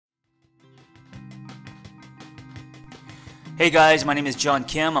Hey guys, my name is John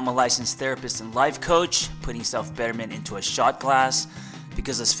Kim. I'm a licensed therapist and life coach, putting self-betterment into a shot glass.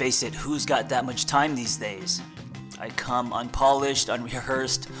 Because let's face it, who's got that much time these days? I come unpolished,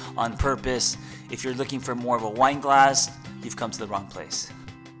 unrehearsed, on purpose. If you're looking for more of a wine glass, you've come to the wrong place.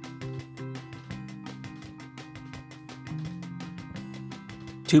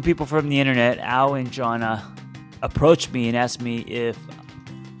 Two people from the internet, Al and Jonna, approached me and asked me if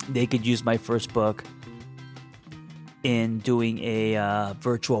they could use my first book in doing a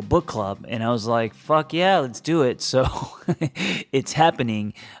virtual book club. And I was like, fuck yeah, let's do it. So it's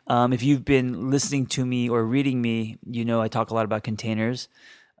happening. If you've been listening to me or reading me, you know I talk a lot about containers.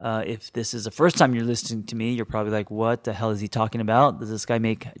 If this is the first time you're listening to me, you're probably like, what the hell is he talking about? Does this guy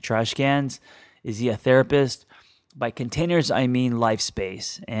make trash cans? Is he a therapist? By containers, I mean life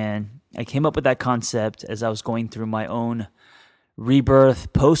space. And I came up with that concept as I was going through my own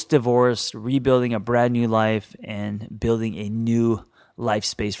rebirth, post-divorce, rebuilding a brand new life, and building a new life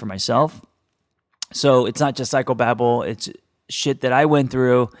space for myself. So it's not just psychobabble, it's shit that I went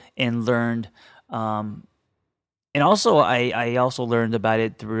through and learned. And also, I also learned about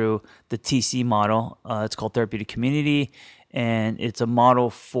it through the TC model. It's called Therapeutic Community, and it's a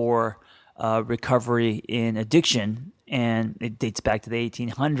model for recovery in addiction. And it dates back to the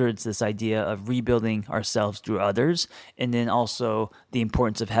 1800s, this idea of rebuilding ourselves through others, and then also the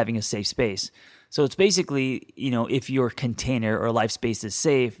importance of having a safe space. So it's basically, if your container or life space is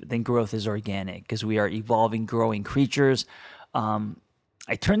safe, then growth is organic because we are evolving, growing creatures.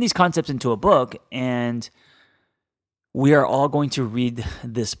 I turned these concepts into a book, and we are all going to read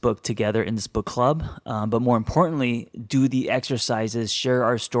this book together in this book club, but more importantly, do the exercises, share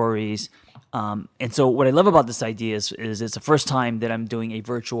our stories. And so what I love about this idea is it's the first time that I'm doing a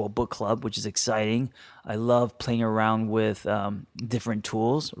virtual book club, which is exciting. I love playing around with different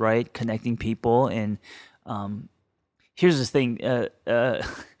tools, right? Connecting people. And here's the thing.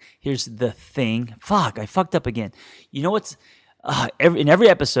 Here's the thing. Fuck, I fucked up again. You know what's in every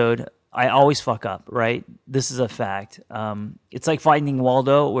episode, I always fuck up, right? This is a fact. It's like Finding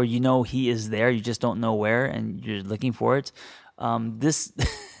Waldo, where you know he is there, you just don't know where, and you're looking for it.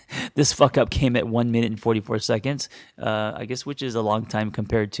 This fuck up came at 1 minute and 44 seconds, I guess, which is a long time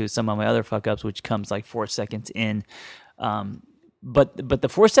compared to some of my other fuck ups, which comes like 4 seconds in. But the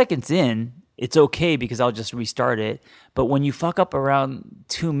 4 seconds in, it's okay because I'll just restart it. But when you fuck up around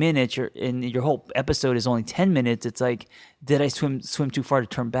 2 minutes, and your whole episode is only 10 minutes, it's like, did I swim too far to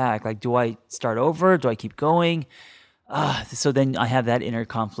turn back? Like, do I start over? Do I keep going? So then I have that inner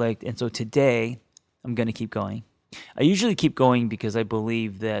conflict. And so today, I'm going to keep going. I usually keep going because I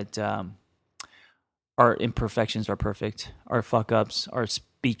believe that our imperfections are perfect. Our fuck-ups, our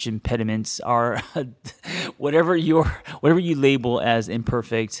speech impediments, our whatever you label as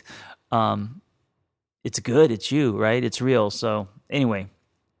imperfect, it's good, it's you, right? It's real. So anyway,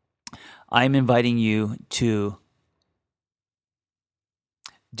 I'm inviting you to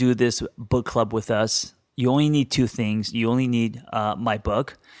do this book club with us. You only need two things. You only need my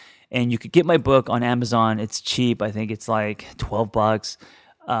book. And you could get my book on Amazon. It's cheap. I think it's like $12.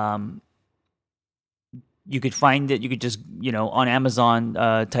 You could find it. You could just, on Amazon,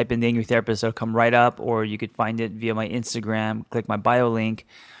 type in The Angry Therapist. It'll come right up. Or you could find it via my Instagram. Click my bio link.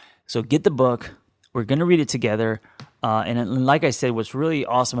 So get the book. We're going to read it together. And like I said, what's really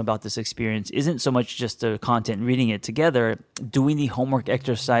awesome about this experience isn't so much just the content, reading it together, doing the homework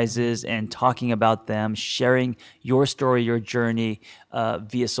exercises and talking about them, sharing your story, your journey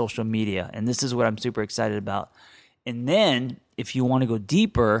via social media. And this is what I'm super excited about. And then if you want to go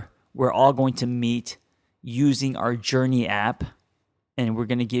deeper, we're all going to meet using our Journey app, and we're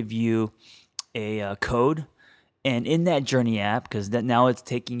going to give you a code. And in that Journey app, because now it's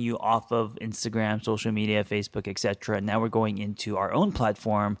taking you off of Instagram, social media, Facebook, etc. Now we're going into our own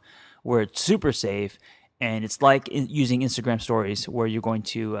platform where it's super safe. And it's like using Instagram stories where you're going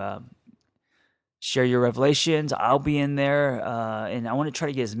to share your revelations. I'll be in there. And I want to try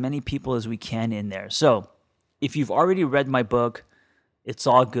to get as many people as we can in there. So if you've already read my book, it's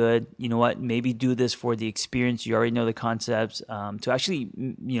all good. You know what? Maybe do this for the experience. You already know the concepts. To actually,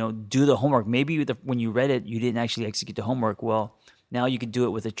 do the homework. Maybe when you read it, you didn't actually execute the homework. Well, now you could do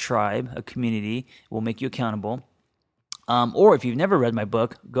it with a tribe, a community. We'll make you accountable. Or if you've never read my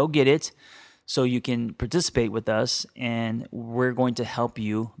book, go get it so you can participate with us, and we're going to help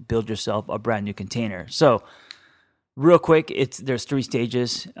you build yourself a brand new container. So real quick, there's 3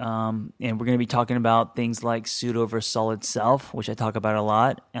 stages, and we're going to be talking about things like pseudo versus solid self, which I talk about a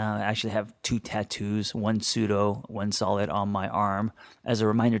lot. I actually have 2 tattoos, one pseudo, one solid on my arm as a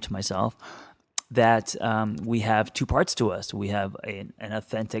reminder to myself. that we have two parts to us. We have an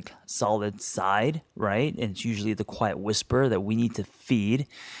authentic, solid side, right? And it's usually the quiet whisper that we need to feed,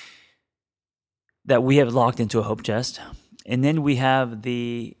 that we have locked into a hope chest. And then we have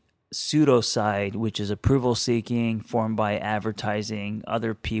the pseudo side, which is approval seeking, formed by advertising,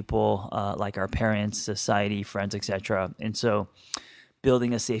 other people like our parents, society, friends, etc. And so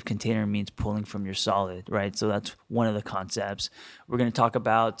building a safe container means pulling from your solid, right? So that's one of the concepts. We're going to talk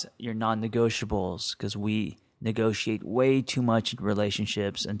about your non-negotiables, because we negotiate way too much in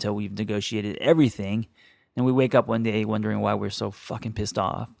relationships until we've negotiated everything. And we wake up one day wondering why we're so fucking pissed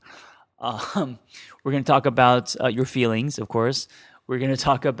off. We're going to talk about your feelings, of course. We're going to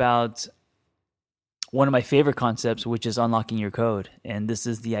talk about one of my favorite concepts, which is unlocking your code. And this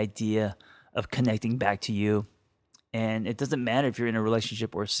is the idea of connecting back to you. And it doesn't matter if you're in a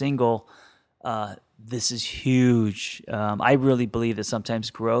relationship or single. This is huge. I really believe that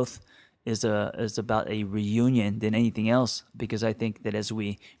sometimes growth is about a reunion than anything else, because I think that as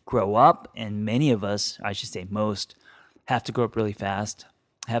we grow up, and many of us, I should say most, have to grow up really fast,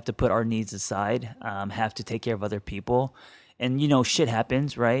 have to put our needs aside, have to take care of other people. And, shit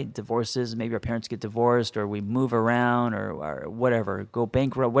happens, right? Divorces, maybe our parents get divorced, or we move around, or whatever, go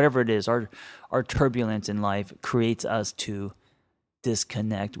bankrupt, whatever it is. Our turbulence in life creates us to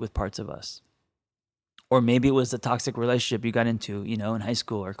disconnect with parts of us. Or maybe it was a toxic relationship you got into, in high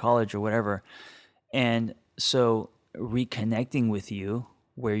school or college or whatever. And so reconnecting with you,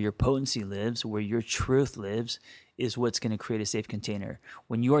 where your potency lives, where your truth lives, is what's going to create a safe container.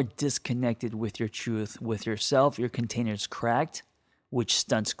 When you are disconnected with your truth, with yourself, your container is cracked, which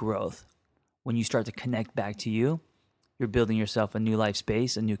stunts growth. When you start to connect back to you, you're building yourself a new life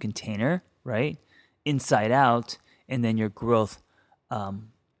space, a new container, right? Inside out, and then your growth,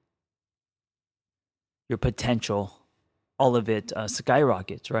 your potential, all of it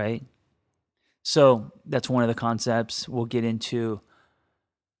skyrockets, right? So that's one of the concepts. We'll get into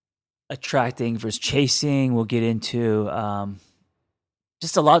attracting versus chasing. We'll get into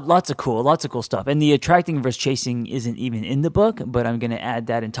just lots of cool stuff. And the attracting versus chasing isn't even in the book, but I'm going to add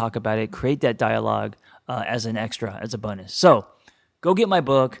that and talk about it, create that dialogue as an extra, as a bonus. So go get my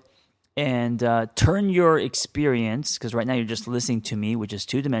book and turn your experience, because right now you're just listening to me, which is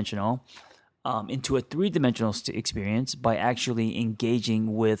two-dimensional, into a three-dimensional experience by actually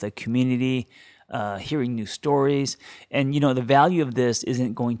engaging with a community, hearing new stories. And, the value of this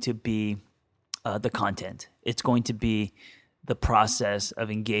isn't going to be the content. It's going to be the process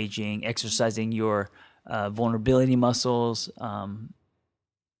of engaging, exercising your vulnerability muscles,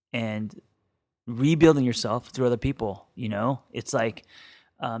 and rebuilding yourself through other people. It's like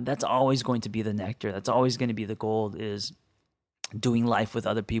that's always going to be the nectar. That's always going to be the gold, is doing life with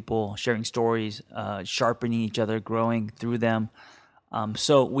other people, sharing stories, sharpening each other, growing through them.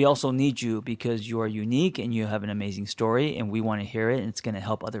 So we also need you, because you are unique and you have an amazing story, and we want to hear it, and it's going to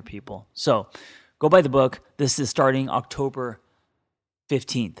help other people. So go buy the book. This is starting October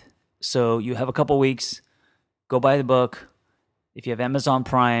 15th. So you have a couple weeks. Go buy the book. If you have Amazon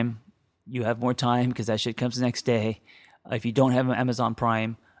Prime, you have more time, because that shit comes the next day. If you don't have Amazon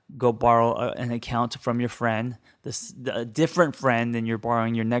Prime, go borrow an account from your friend, a different friend than you're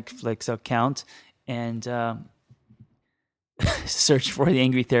borrowing your Netflix account, and search for The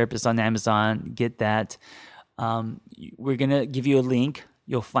Angry Therapist on Amazon. Get that. We're going to give you a link.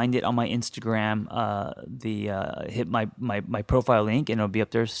 You'll find it on my Instagram. Hit my profile link, and it'll be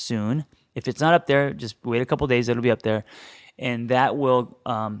up there soon. If it's not up there, just wait a couple days. It'll be up there. And that will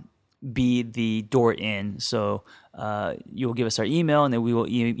be the door in. So you'll give us our email, and then we will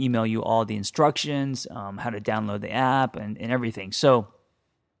email you all the instructions, how to download the app, and everything. So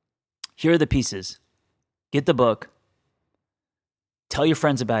here are the pieces. Get the book. Tell your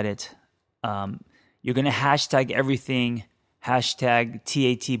friends about it. You're going to hashtag everything, hashtag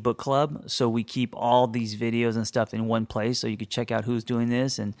TAT Book Club. So we keep all these videos and stuff in one place, so you can check out who's doing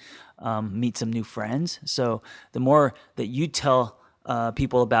this and meet some new friends. So the more that you tell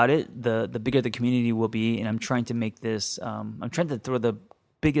people about it, the bigger the community will be. And I'm trying to make this, I'm trying to throw the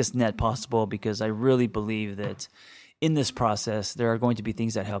biggest net possible, because I really believe that in this process, there are going to be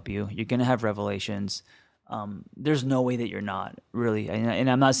things that help you. You're going to have revelations. There's no way that you're not, really. And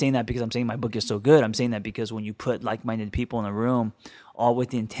I'm not saying that because I'm saying my book is so good. I'm saying that because when you put like-minded people in a room, all with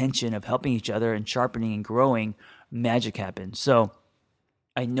the intention of helping each other and sharpening and growing, magic happens. So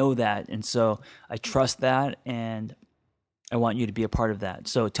I know that, and so I trust that, and I want you to be a part of that.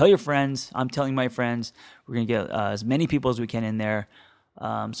 So tell your friends. I'm telling my friends. We're going to get as many people as we can in there.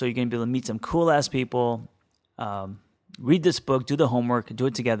 So you're going to be able to meet some cool-ass people, read this book, do the homework, do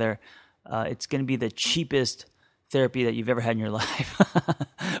it together. It's going to be the cheapest therapy that you've ever had in your life,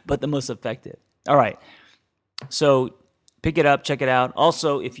 but the most effective. All right. So pick it up, check it out.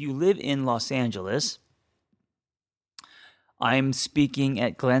 Also, if you live in Los Angeles, I'm speaking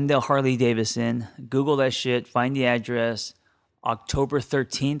at Glendale Harley-Davidson. Google that shit, find the address, October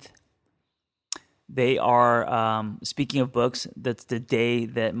 13th. They are, speaking of books, that's the day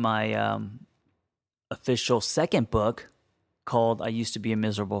that my official second book called I Used to Be a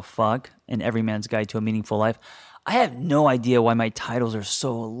Miserable Fuck, An Everyman's Guide to a Meaningful Life. I have no idea why my titles are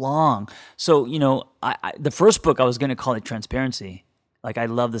so long. So, the first book I was going to call it Transparency. Like, I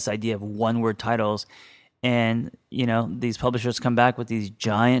love this idea of one-word titles. And, these publishers come back with these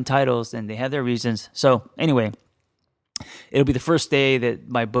giant titles, and they have their reasons. So, anyway, it'll be the first day that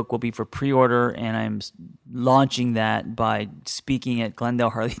my book will be for pre-order, and I'm launching that by speaking at Glendale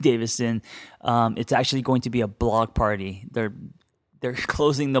Harley-Davidson. It's actually going to be a block party. They're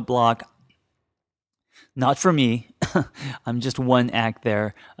closing the block. Not for me. I'm just one act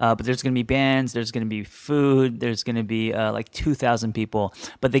there. But there's going to be bands. There's going to be food. There's going to be like 2,000 people.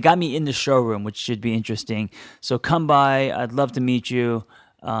 But they got me in the showroom, which should be interesting. So come by. I'd love to meet you.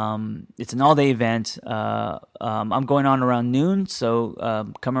 It's an all-day event. I'm going on around noon,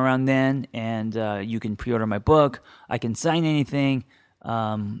 so come around then, and you can pre-order my book. I can sign anything.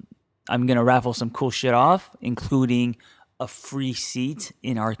 I'm going to raffle some cool shit off, including a free seat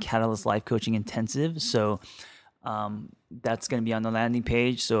in our Catalyst Life Coaching Intensive. So that's going to be on the landing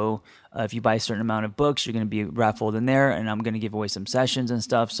page. So if you buy a certain amount of books, you're going to be raffled in there, and I'm going to give away some sessions and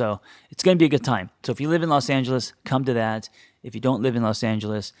stuff. So it's going to be a good time. So if you live in Los Angeles, come to that. If you don't live in Los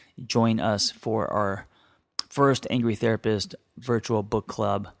Angeles, join us for our first Angry Therapist virtual book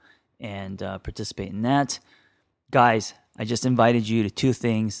club and participate in that. Guys, I just invited you to two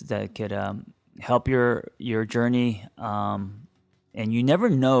things that could help your journey. And you never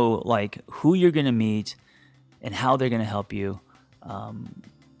know like who you're going to meet and how they're going to help you.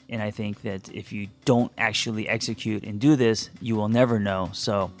 And I think that if you don't actually execute and do this, you will never know.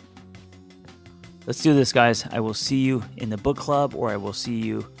 So let's do this, guys. I will see you in the book club, or I will see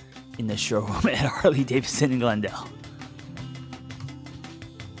you in the showroom at Harley-Davidson in Glendale.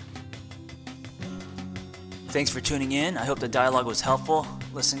 Thanks for tuning in. I hope the dialogue was helpful.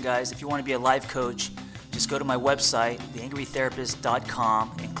 Listen, guys, if you want to be a life coach, just go to my website,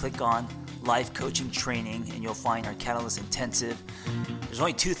 theangrytherapist.com, and click on Life Coaching Training, and you'll find our Catalyst Intensive. There's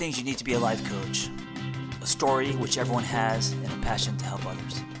only two things you need to be a life coach: a story, which everyone has, and a passion to help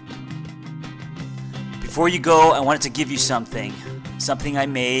others. Before you go, I wanted to give you something I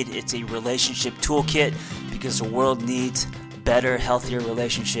made. It's a relationship toolkit because the world needs better, healthier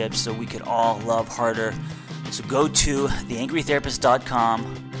relationships so we could all love harder. So go to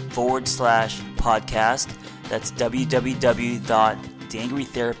theangrytherapist.com/podcast. That's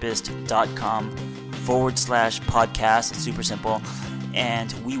www.theangrytherapist.com/podcast. It's super simple.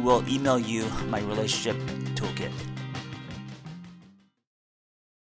 And we will email you my relationship toolkit.